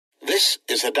This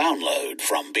is a download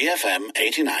from BFM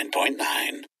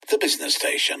 89.9, the business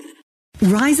station.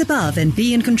 Rise above and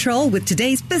be in control with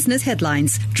today's business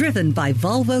headlines, driven by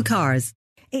Volvo Cars.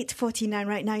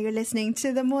 8:49 right now. You're listening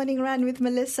to The Morning Run with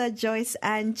Melissa, Joyce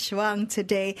and Chuang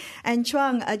today. And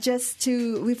Chuang,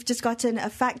 we've just gotten a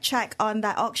fact check on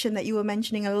that auction that you were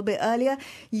mentioning a little bit earlier.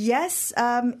 Yes,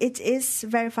 it is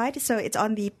verified. So it's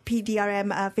on the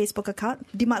PDRM Facebook account.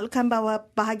 Dimaklumkan bahawa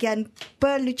bahagian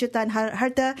perlucutan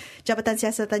harta Jabatan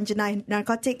Siasatan Jenayah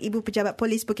Narkotik Ibu Pejabat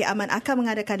Polis Bukit Aman akan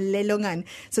mengadakan lelongan.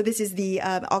 So this is the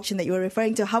auction that you were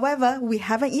referring to. However, we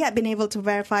haven't yet been able to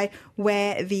verify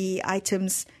where the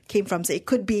items came from. So it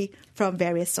could be from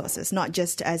various sources, not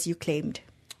just as you claimed.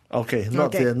 Okay,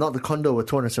 not the condo with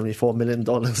 $274 million.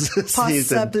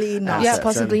 Possibly not. Yeah,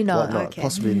 possibly not. Okay.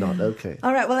 Possibly not, okay.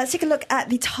 All right, well, let's take a look at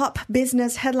the top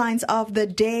business headlines of the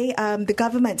day. The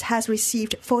government has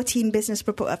received 14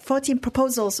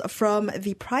 proposals from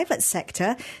the private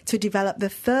sector to develop the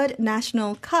third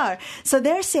national car. So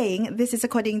they're saying, this is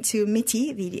according to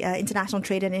MITI, the International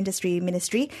Trade and Industry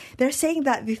Ministry, they're saying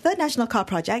that the third national car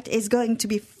project is going to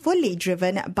be fully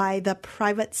driven by the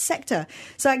private sector.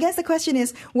 So I guess the question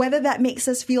is, whether that makes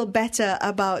us feel better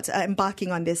about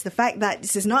embarking on this. The fact that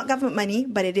this is not government money,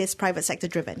 but it is private sector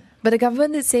driven. But the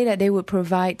government did say that they would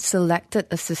provide selected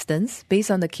assistance based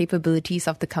on the capabilities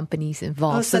of the companies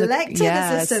involved. Oh, selected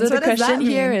assistance. So the question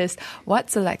here is,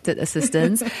 what selected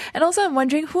assistance? And also I'm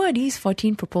wondering, who are these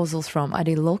 14 proposals from? Are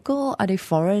they local? Are they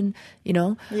foreign?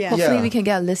 Hopefully we can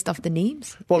get a list of the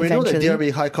names. Well, eventually. We know that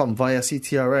DRB Highcom via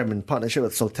CTRM in partnership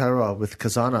with Solterra with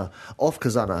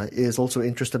Khazanah is also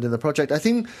interested in the project. I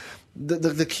think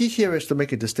the key here is to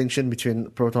make a distinction between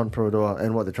Proton, Perodua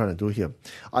and what they're trying to do here.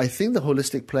 I think the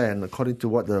holistic plan, according to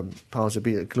what the powers that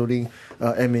be, including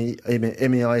MEI,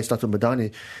 Datuk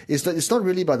Madani, is that it's not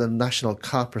really about the national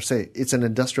car per se. It's an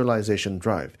industrialization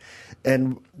drive.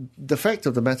 And the fact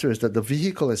of the matter is that the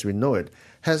vehicle as we know it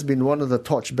has been one of the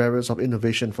torchbearers of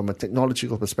innovation from a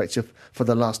technological perspective for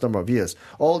the last number of years,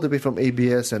 all the way from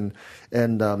ABS and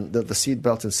the seat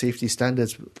belt and safety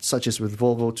standards, such as with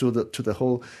Volvo, to the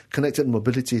whole connected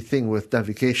mobility thing with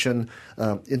navigation,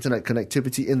 internet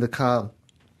connectivity in the car,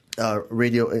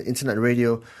 internet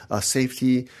radio,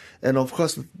 safety, and of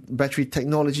course battery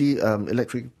technology,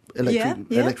 electric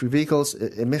vehicles,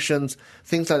 emissions,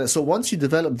 things like that. So once you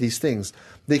develop these things,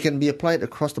 they can be applied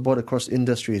across the board, across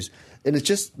industries. And it's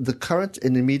just the current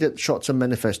and immediate short-term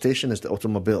manifestation is the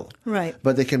automobile. Right.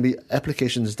 But there can be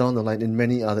applications down the line in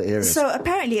many other areas. So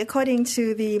apparently, according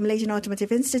to the Malaysian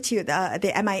Automotive Institute,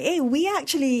 the MIA, we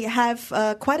actually have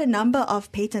quite a number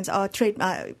of patents or trade.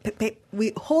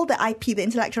 We hold the IP, the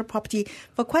intellectual property,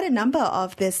 for quite a number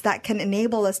of this that can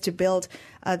enable us to build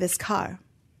this car.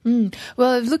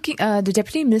 Well, the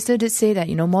Deputy Minister did say that,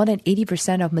 more than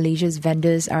 80% of Malaysia's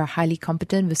vendors are highly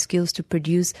competent with skills to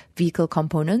produce vehicle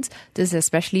components. This is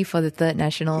especially for the third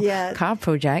national car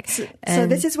project. So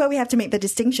this is where we have to make the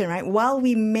distinction, right? While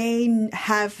we may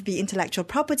have the intellectual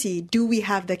property, do we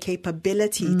have the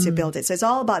capability to build it? So it's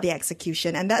all about the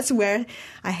execution. And that's where,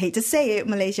 I hate to say it,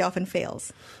 Malaysia often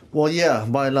fails. Well, yeah,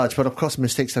 by and large. But of course,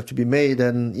 mistakes have to be made.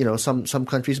 And, some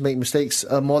countries make mistakes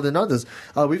more than others.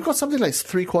 We've got something like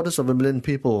 750,000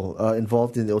 people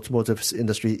involved in the automotive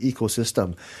industry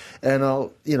ecosystem. And,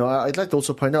 I'd like to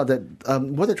also point out that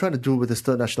what they're trying to do with this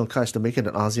third national car is to make it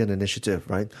an ASEAN initiative,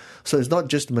 right? So it's not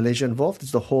just Malaysia involved,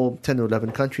 it's the whole 10 to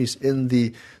 11 countries in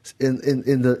the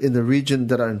region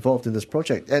that are involved in this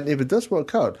project. And if it does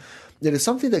work out, it is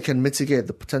something that can mitigate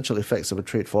the potential effects of a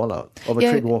trade war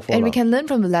fallout. And we can learn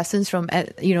from the lessons from,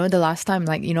 the last time,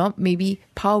 maybe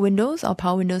power windows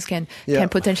can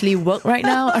potentially work right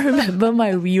now. I remember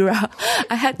my Wira.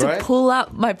 I had to pull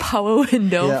up my power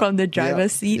window from the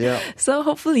driver's seat. Yeah. So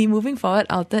hopefully, moving forward,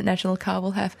 our third national car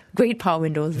will have great power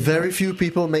windows. Very few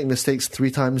people make mistakes 3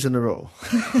 times in a row.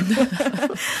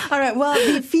 All right. Well,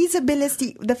 the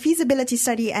feasibility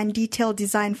study and detailed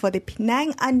design for the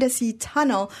Penang Undersea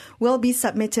Tunnel will be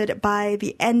submitted by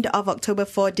the end of October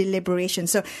for deliberation.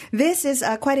 So this is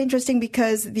quite interesting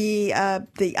because the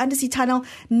undersea tunnel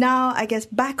now, I guess,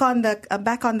 back on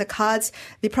the cards.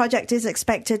 The project is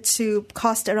expected to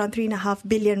cost around 3.5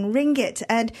 billion ringgit.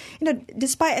 And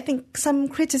despite I think some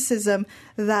criticism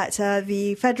that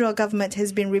the federal government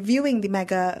has been reviewing the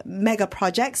mega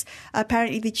projects,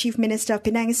 apparently the Chief Minister of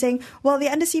Penang is saying, well, the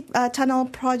undersea tunnel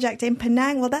project in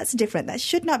Penang, well, that's different. That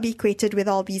should not be equated with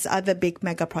all these other big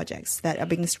mega projects that are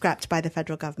being scrapped by the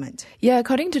federal government. Yeah,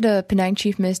 according to the Penang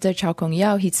Chief Minister Chow Kong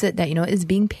Yao, he said that, it's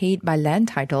being paid by land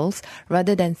titles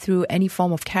rather than through any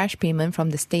form of cash payment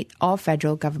from the state or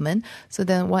federal government. So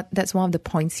then that's one of the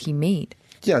points he made.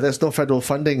 Yeah, there's no federal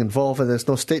funding involved and there's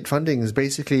no state funding. It's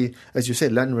basically, as you say,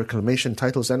 land reclamation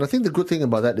titles. And I think the good thing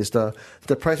about that is the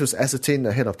price was ascertained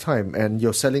ahead of time and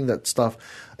you're selling that stuff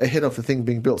ahead of the thing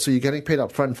being built. So you're getting paid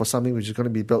up front for something which is going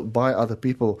to be built by other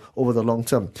people over the long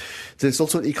term. There's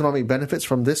also economic benefits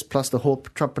from this, plus the whole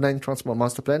Penang Transport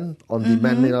Master Plan on the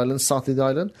man-made island, south of the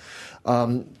island.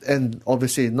 And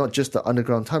obviously not just the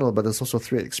underground tunnel, but there's also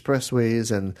 3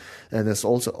 expressways and there's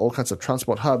also all kinds of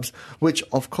transport hubs, which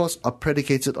of course are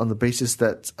predicated on the basis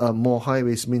that more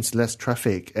highways means less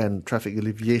traffic and traffic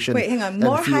alleviation. Wait, hang on.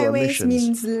 More highways emissions.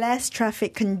 Means less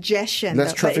traffic congestion.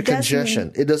 Less traffic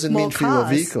congestion. It doesn't mean fewer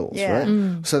vehicles,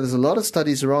 right? So there's a lot of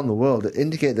studies around the world that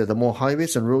indicate that the more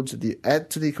highways and roads that you add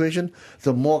to the equation,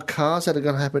 the more cars that are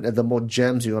going to happen and the more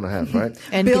jams you're going to have, right?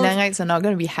 And Penangites are not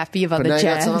going to be happy about the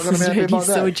jams. It's already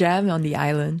so jammed on the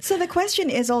island. So the question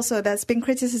is also, there's been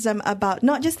criticism about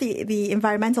not just the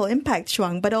environmental impact,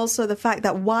 Chuang, but also the fact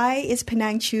that why is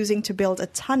Penang choosing to build a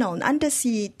tunnel, an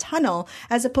undersea tunnel,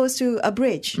 as opposed to a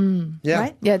bridge?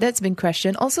 Right? Yeah, that's been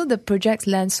questioned. Also, the project's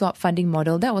land swap funding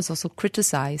model, that was also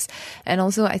criticized. And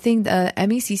also, I think the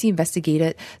MECC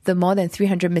investigated the more than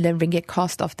 300 million ringgit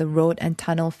cost of the road and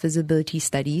tunnel feasibility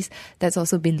studies. That's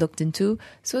also been looked into.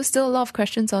 So still a lot of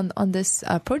questions on this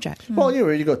project. Well, you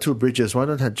already got 2 bridges. Why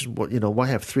not have, why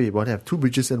have 3? Why have 2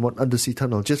 bridges and 1 undersea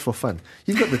tunnel just for fun?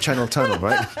 You've got the Channel Tunnel,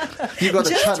 right? You've got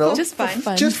the tunnel. Just for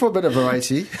fun. Just for a bit of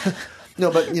variety.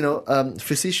 No, but,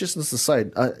 facetiousness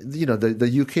aside,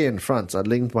 the UK and France are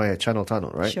linked by a Channel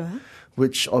Tunnel, right? Sure.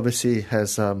 Which obviously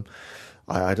has,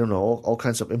 I don't know, all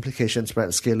kinds of implications,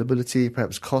 perhaps scalability,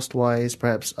 perhaps cost-wise,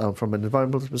 perhaps from an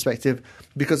environmental perspective.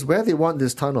 Because where they want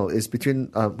this tunnel is between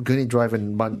Gurney Drive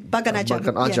and Bagan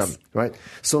Ajam, yes. right?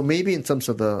 So maybe in terms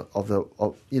of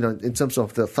in terms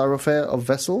of the thoroughfare of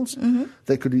vessels,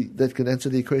 that could enter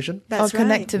the equation. That's or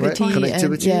right. connectivity. Right?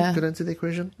 Connectivity and, could enter the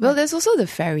equation. Well, there's also the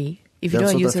ferry. If you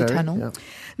don't use a tunnel.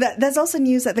 Yeah. There's also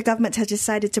news that the government has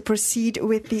decided to proceed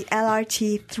with the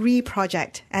LRT3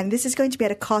 project. And this is going to be at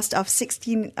a cost of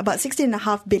about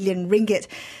 16.5 billion ringgit.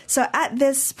 So at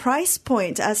this price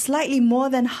point, slightly more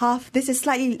than half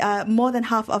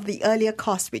of the earlier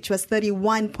cost, which was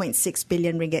 31.6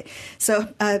 billion ringgit. So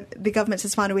the government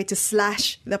has found a way to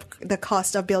slash the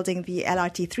cost of building the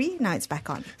LRT3. Now it's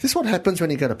back on. This is what happens when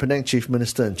you get a Penang Chief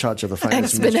Minister in charge of the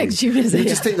finance ministry. Penang Chief Minister. You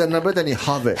just take the number, then you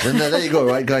halve it. And there you go,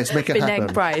 right, guys? Make it Penang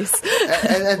happen. price.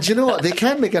 And you know what? They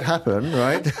can make it happen,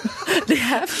 right? They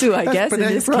have to, I guess, Penang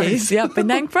in this price. case. Yeah,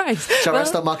 Penang price.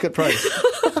 Charasta market price.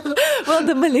 Well,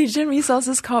 the Malaysian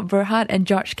Resources Corp Berhad and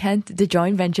George Kent, the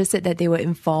joint venture, said that they were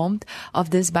informed of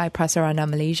this by Prasarana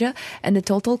Malaysia, and the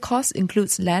total cost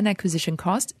includes land acquisition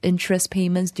cost, interest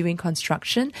payments during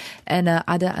construction, and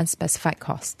other unspecified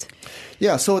costs.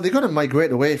 Yeah, so they're going to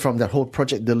migrate away from that whole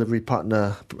project delivery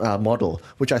partner model,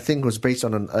 which I think was based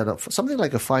on something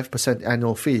like a 5%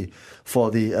 annual fee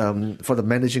for the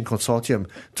managing consortium,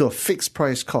 to a fixed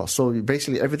price cost. So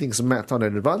basically everything's mapped out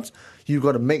in advance. You've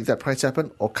got to make that price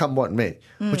happen or come what may,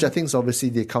 which I think is obviously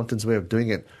the accountant's way of doing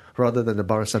it, rather than the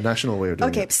Barisan National way of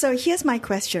doing it. Okay, so here's my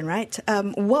question, right?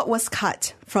 What was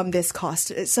cut from this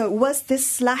cost? So was this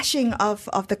slashing of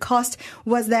the cost,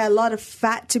 was there a lot of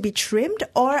fat to be trimmed,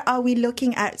 or are we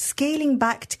looking at scaling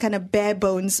back to kind of bare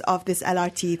bones of this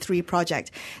LRT3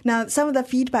 project? Now, some of the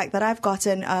feedback that I've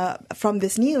gotten from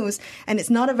this news, and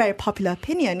it's not a very popular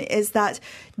opinion, is that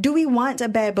do we want a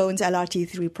bare bones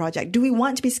LRT3 project? Do we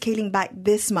want to be scaling back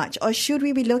this much? Or should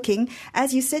we be looking,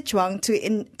 as you said, Chuang,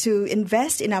 to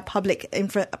invest in our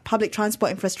public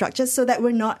transport infrastructure so that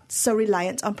we're not so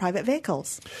reliant on private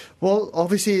vehicles? Well,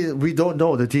 obviously, we don't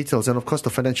know the details. And of course, the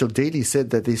Financial Daily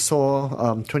said that they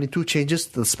saw 22 changes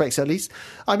to the specs at least.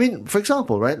 I mean, for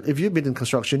example, right, if you've been in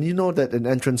construction, you know that an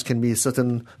entrance can be a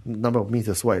certain number of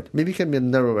meters wide. Maybe it can be a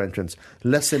narrow entrance,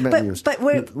 less cement use. But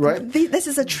this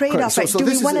is a trade-off, right? So do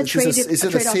we want to trade it? Is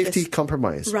it a safety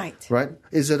compromise? Right. Right?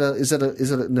 Is it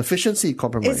an efficiency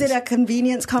compromise? Is it a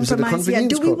convenience compromise?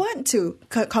 Do we want want to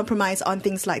compromise on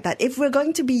things like that? If we're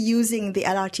going to be using the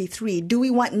LRT3, do we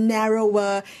want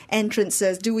narrower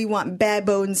entrances? Do we want bare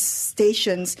bones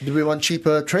stations? Do we want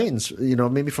cheaper trains?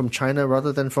 Maybe from China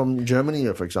rather than from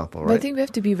Germany, for example, right? But I think we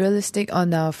have to be realistic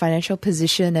on our financial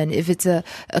position, and if it's a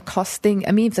cost thing,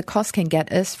 I mean, if the cost can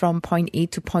get us from point A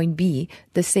to point B,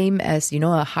 the same as,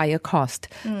 a higher cost,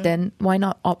 then why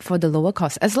not opt for the lower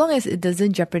cost? As long as it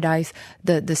doesn't jeopardize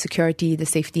the security, the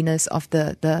safetiness of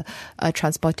the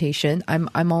transportation,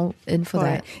 I'm all in for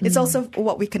that. It's also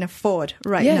what we can afford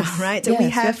now, right? Yes, We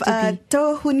have have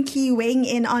Jo Hoon Ki weighing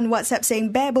in on WhatsApp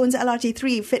saying bare bones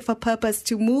LRT3 fit for purpose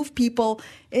to move people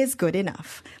is good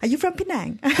enough. Are you from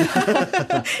Penang?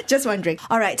 Just wondering.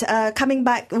 All right, coming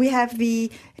back, we have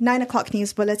the 9 o'clock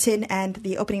news bulletin, and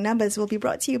the opening numbers will be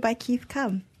brought to you by Keith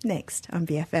Cum next on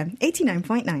BFM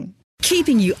 89.9.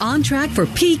 Keeping you on track for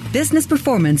peak business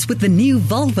performance with the new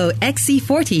Volvo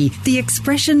XC40, the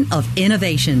expression of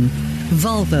innovation.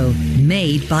 Volvo,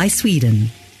 made by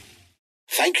Sweden.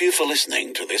 Thank you for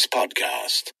listening to this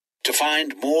podcast. To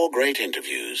find more great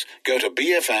interviews, go to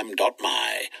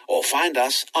bfm.my or find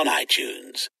us on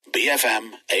iTunes.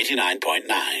 BFM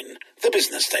 89.9, the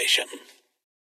business station.